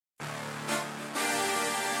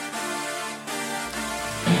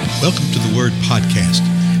Welcome to the Word Podcast.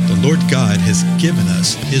 The Lord God has given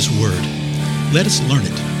us His Word. Let us learn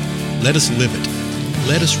it. Let us live it.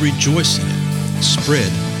 Let us rejoice in it.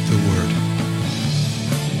 Spread the Word.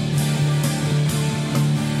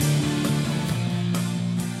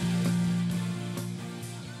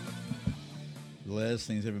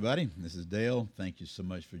 Blessings, everybody. This is Dale. Thank you so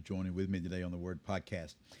much for joining with me today on the Word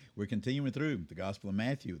Podcast. We're continuing through the Gospel of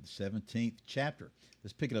Matthew, the 17th chapter.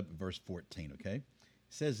 Let's pick it up at verse 14, okay?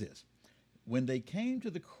 It says this: when they came to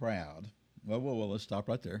the crowd, let's stop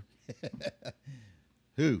right there.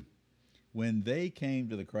 When they came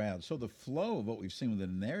to the crowd. So the flow of what we've seen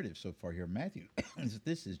within the narrative so far here in Matthew is that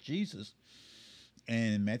this is Jesus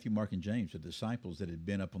and Matthew, Mark, and James, the disciples that had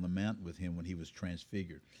been up on the mountain with him when he was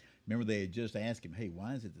transfigured. Remember, they had just asked him, hey,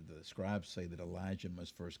 why is it that the scribes say that Elijah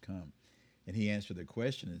must first come? And he answered their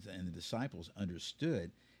question, and the disciples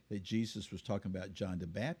understood that Jesus was talking about John the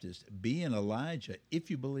Baptist being Elijah,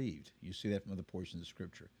 if you believed. You see that from other portions of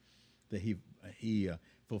Scripture, that he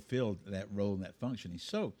fulfilled that role and that function.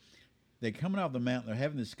 So they're coming off the mountain, they're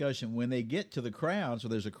having a discussion. When they get to the crowd, so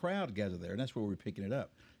there's a crowd gathered there, and that's where we're picking it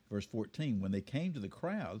up. Verse 14, when they came to the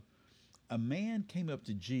crowd, a man came up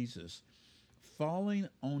to Jesus, falling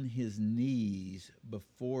on his knees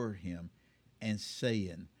before him and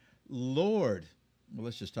saying, Lord. Well,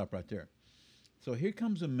 let's just stop right there. So here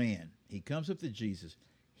comes a man. He comes up to Jesus.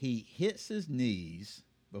 He hits his knees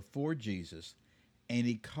before Jesus, and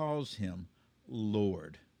he calls him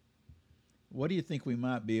Lord. What do you think we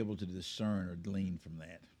might be able to discern or glean from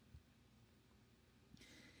that?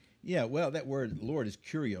 Yeah, well, that word Lord is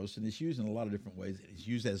kurios, and it's used in a lot of different ways. It's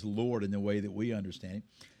used as Lord in the way that we understand it.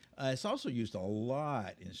 It's also used a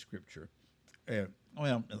lot in Scripture.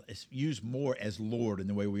 It's used more as Lord in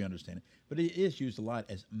the way we understand it, but it is used a lot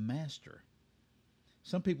as Master.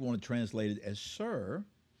 Some people want to translate it as Sir.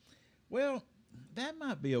 Well, that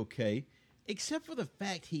might be okay, except for the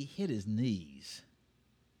fact he hit his knees,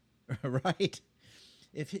 right?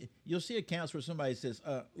 You'll see accounts where somebody says,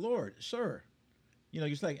 Lord, Sir,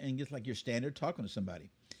 just like you're standing talking to somebody,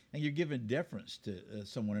 and you're giving deference to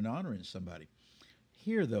someone and honoring somebody.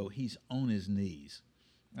 Here, though, he's on his knees.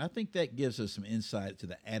 I think that gives us some insight to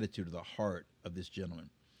the attitude of the heart of this gentleman.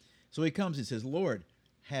 So he comes and says, Lord,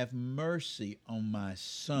 have mercy on my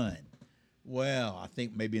son. Well, I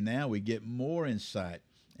think maybe now we get more insight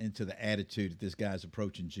into the attitude that this guy's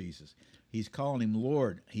approaching Jesus. He's calling him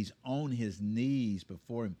Lord. He's on his knees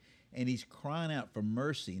before him, and he's crying out for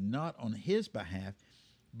mercy, not on his behalf,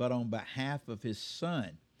 but on behalf of his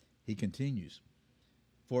son. He continues,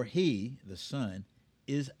 for he, the son,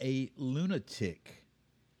 is a lunatic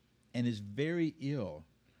and is very ill,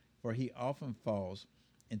 for he often falls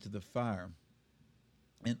into the fire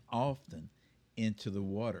and often into the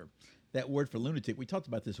water. That word for lunatic, we talked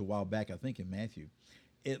about this a while back, I think in Matthew.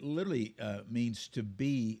 It literally means to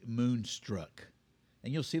be moonstruck.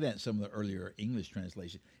 And you'll see that in some of the earlier English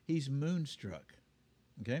translations. He's moonstruck,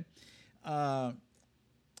 okay?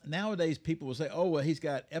 Nowadays, people will say, oh, well, he's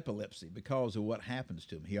got epilepsy because of what happens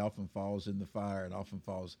to him. He often falls in the fire and often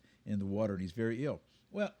falls in the water, and he's very ill.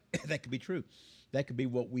 Well, that could be true. That could be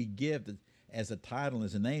what we give as a title,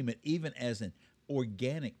 as a name, and even as an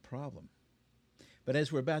organic problem. But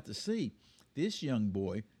as we're about to see, this young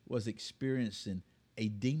boy was experiencing a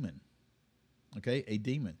demon, okay, a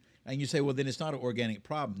demon. And you say, well, then it's not an organic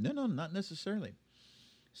problem. No, not necessarily.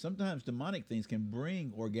 Sometimes demonic things can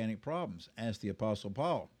bring organic problems. Ask the Apostle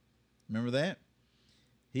Paul. Remember that?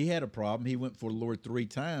 He had a problem. He went for the Lord 3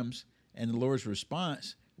 times, and the Lord's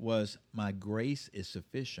response was, my grace is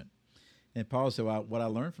sufficient. And Paul said, well, what I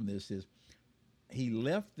learned from this is he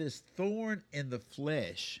left this thorn in the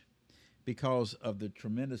flesh because of the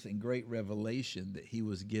tremendous and great revelation that he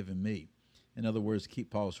was giving me. In other words, keep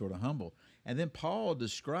Paul sort of humble. And then Paul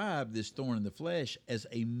described this thorn in the flesh as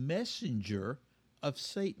a messenger of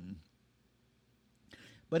Satan.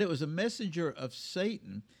 But it was a messenger of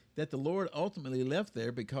Satan that the Lord ultimately left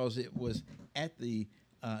there because it was that the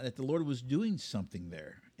Lord was doing something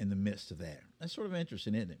there in the midst of that. That's sort of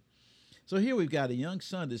interesting, isn't it? So here we've got a young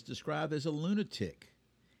son that's described as a lunatic.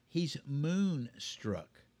 He's moonstruck.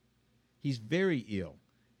 He's very ill.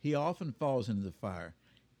 He often falls into the fire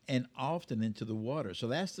and often into the water. So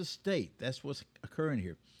that's the state. That's what's occurring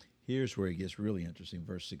here. Here's where it gets really interesting.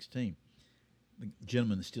 Verse 16. The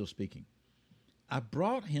gentleman is still speaking. I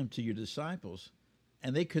brought him to your disciples,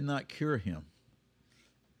 and they could not cure him.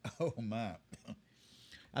 Oh, my.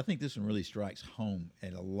 I think this one really strikes home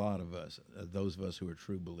at a lot of us, those of us who are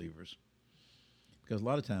true believers. Because a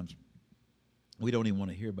lot of times we don't even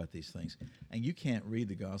want to hear about these things. And you can't read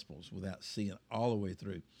the Gospels without seeing all the way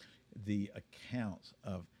through the accounts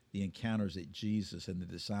of the encounters that Jesus and the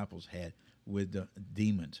disciples had with the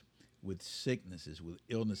demons, with sicknesses, with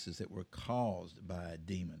illnesses that were caused by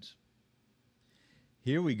demons.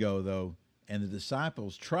 Here we go, though, and the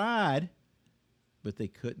disciples tried, but they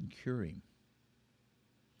couldn't cure him.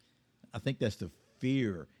 I think that's the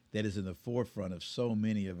fear that is in the forefront of so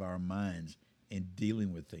many of our minds in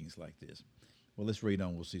dealing with things like this. Well, let's read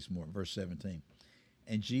on. We'll see some more. Verse 17.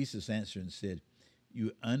 And Jesus answered and said,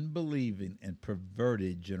 "You unbelieving and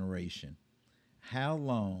perverted generation, how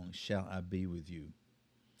long shall I be with you?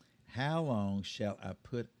 How long shall I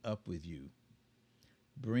put up with you?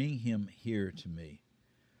 Bring him here to me."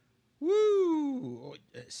 Woo!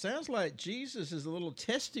 It sounds like Jesus is a little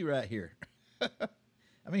testy right here.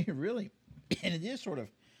 I mean, really. And it is sort of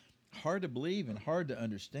hard to believe and hard to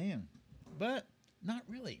understand, but not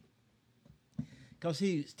really. Because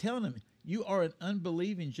he's telling them, you are an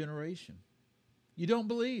unbelieving generation. You don't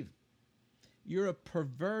believe. You're a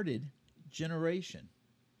perverted generation.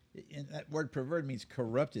 And that word perverted means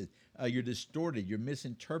corrupted. You're distorted. You're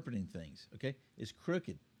misinterpreting things. Okay? It's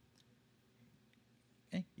crooked.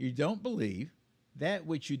 Okay? You don't believe. That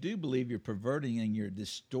which you do believe, you're perverting and you're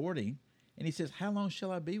distorting. And he says, how long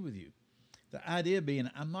shall I be with you? The idea being,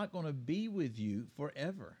 I'm not going to be with you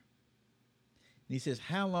forever. And he says,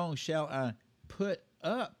 how long shall I put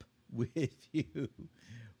up with you?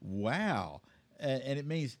 Wow. And it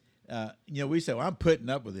means, we say, well, I'm putting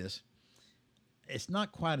up with this. It's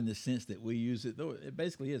not quite in the sense that we use it, though it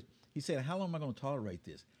basically is. He said, how long am I going to tolerate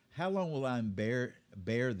this? How long will I bear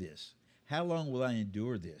this? How long will I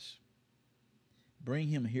endure this? Bring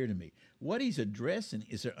him here to me. What he's addressing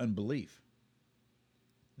is their unbelief.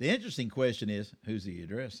 The interesting question is, who's he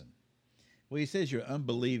addressing? Well, he says you're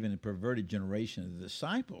unbelieving and perverted generation. The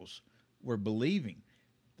disciples were believing,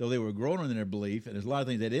 though they were growing in their belief, and there's a lot of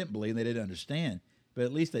things they didn't believe and they didn't understand, but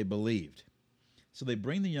at least they believed. So they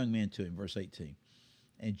bring the young man to him, verse 18.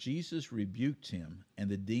 And Jesus rebuked him, and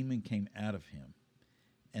the demon came out of him,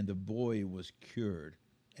 and the boy was cured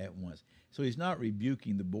at once. So he's not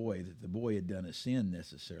rebuking the boy, that the boy had done a sin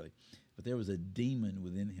necessarily, but there was a demon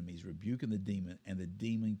within him. He's rebuking the demon, and the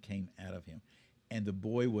demon came out of him. And the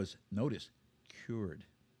boy was, notice, cured.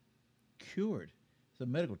 Cured. It's a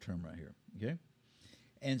medical term right here, okay?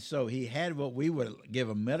 And so he had what we would give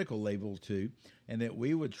a medical label to, and that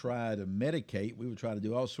we would try to medicate. We would try to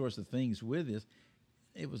do all sorts of things with this.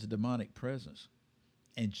 It was a demonic presence.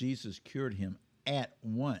 And Jesus cured him at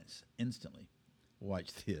once, instantly.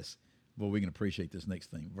 Watch this. Well, we can appreciate this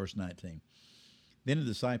next thing. Verse 19. Then the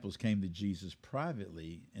disciples came to Jesus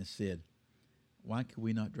privately and said, why could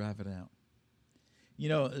we not drive it out?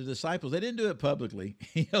 The disciples, they didn't do it publicly.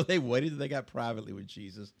 They waited till they got privately with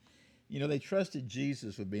Jesus. They trusted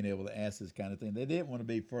Jesus with being able to ask this kind of thing. They didn't want to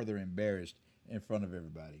be further embarrassed in front of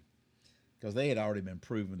everybody because they had already been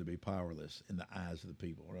proven to be powerless in the eyes of the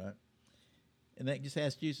people, right? And they just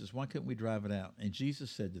asked Jesus, why couldn't we drive it out? And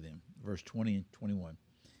Jesus said to them, verse 20 and 21,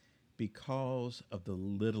 because of the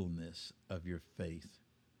littleness of your faith.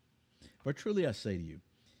 For truly I say to you,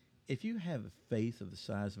 if you have a faith of the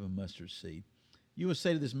size of a mustard seed, you will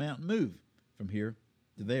say to this mountain, move from here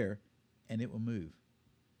to there, and it will move.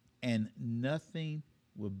 And nothing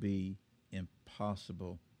will be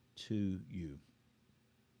impossible to you.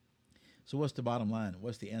 So what's the bottom line?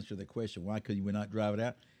 What's the answer to the question? Why could we not drive it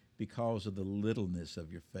out? Because of the littleness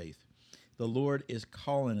of your faith. The Lord is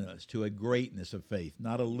calling us to a greatness of faith,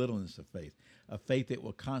 not a littleness of faith, a faith that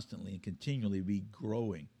will constantly and continually be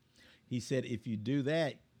growing. He said, if you do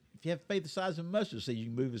that, if you have faith the size of a mustard seed, you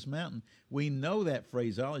can move this mountain. We know that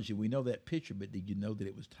phraseology. We know that picture, but did you know that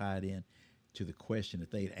it was tied in to the question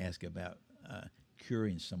that they had asked about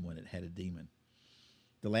curing someone that had a demon?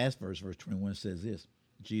 The last verse, verse 21, says this.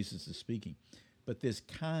 Jesus is speaking. But this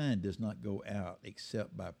kind does not go out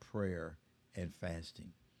except by prayer and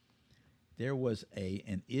fasting. There was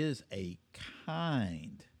and is a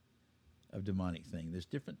kind of demonic thing. There's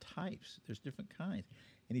different types. There's different kinds.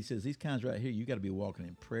 And he says these kinds right here, you got to be walking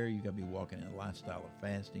in prayer. You got to be walking in a lifestyle of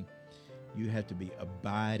fasting. You have to be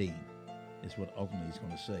abiding, is what ultimately he's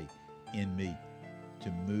going to say, in me, to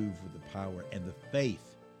move with the power and the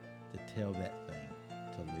faith to tell that thing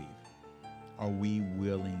to leave. Are we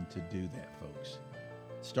willing to do that, folks?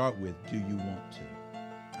 Start with, do you want to?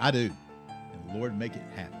 I do. And Lord, make it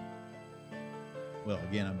happen. Well,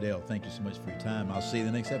 again, I'm Dale. Thank you so much for your time. I'll see you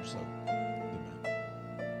in the next episode.